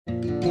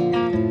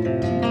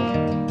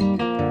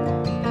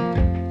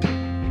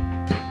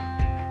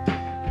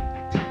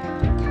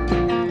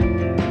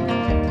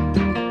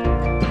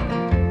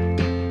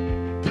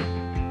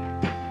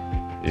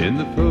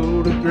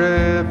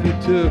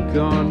took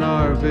on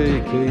our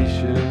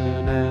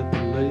vacation at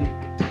the lake.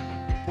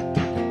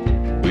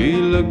 We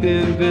looked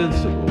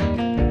invincible,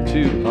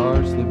 two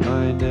hearts that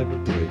might never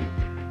break.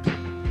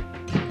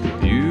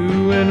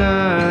 You and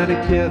I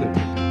together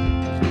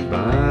was the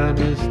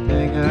finest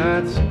thing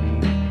I'd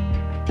seen.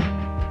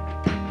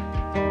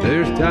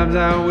 There's times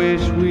I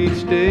wish we'd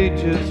stayed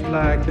just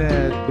like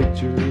that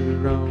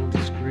picture on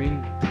the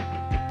screen.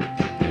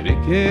 And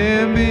it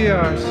can be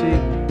our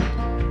secret,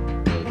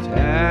 what's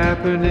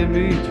happened in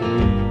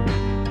between.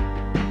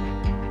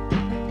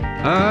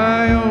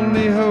 I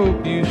only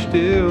hope you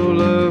still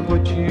love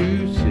what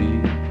you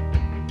see,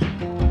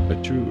 a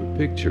truer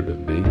picture of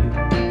me.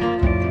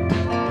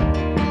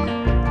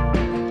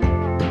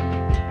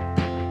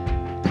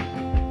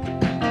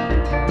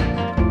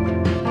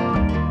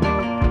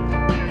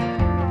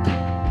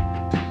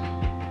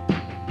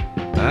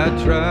 I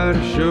try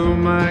to show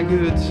my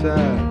good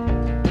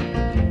side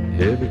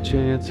every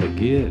chance I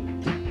get.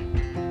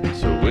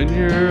 So when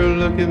you're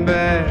looking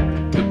back,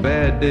 the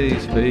bad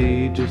days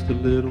fade just a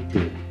little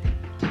bit.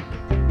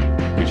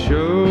 We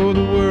show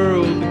the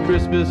world the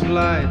Christmas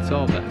lights,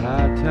 all the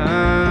high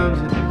times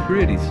and the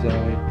pretty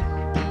sights.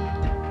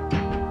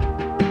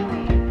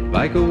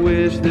 Like a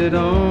wish that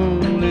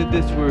only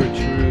this were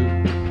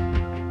true.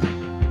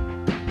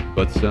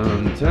 But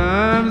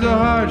sometimes the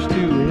heart's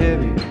too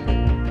heavy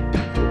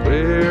to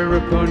wear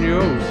upon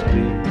your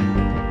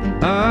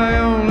sleeve. I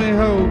only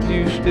hope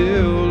you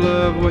still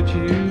love what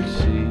you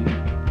see,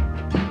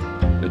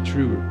 a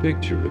truer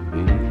picture of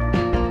me.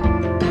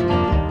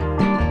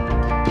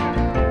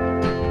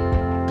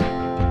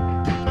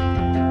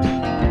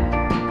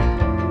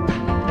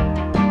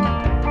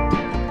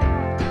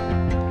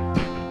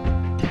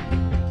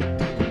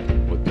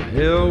 What the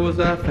hell was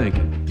I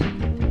thinking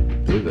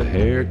with a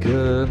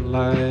haircut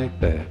like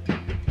that?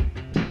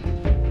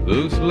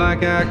 Looks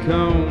like I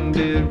combed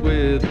it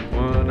with a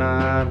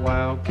one-eyed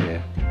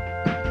wildcat.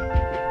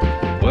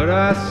 What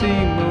I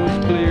see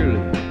most clearly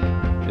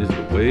is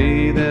the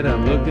way that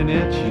I'm looking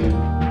at you.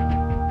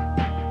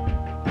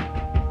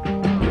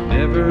 You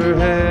never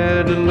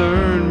had to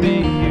learn me,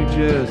 you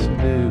just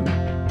knew.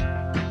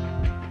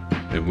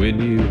 And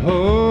when you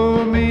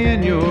hold me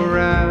in your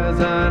eyes,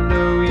 I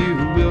know you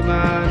will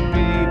not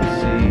be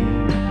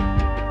deceived.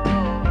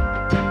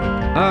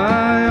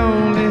 I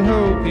only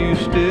hope you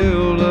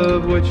still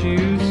love what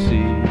you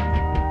see,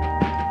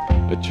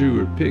 a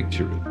truer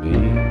picture of me.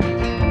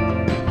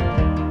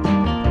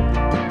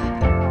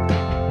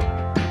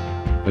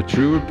 A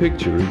truer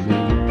picture of me.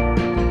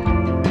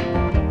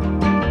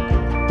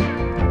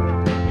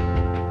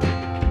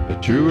 A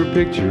truer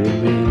picture of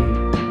me.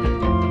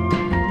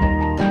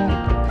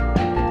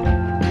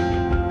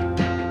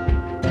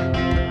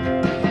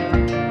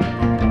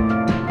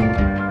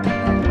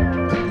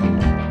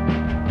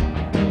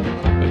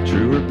 A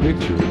truer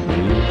picture of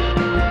me.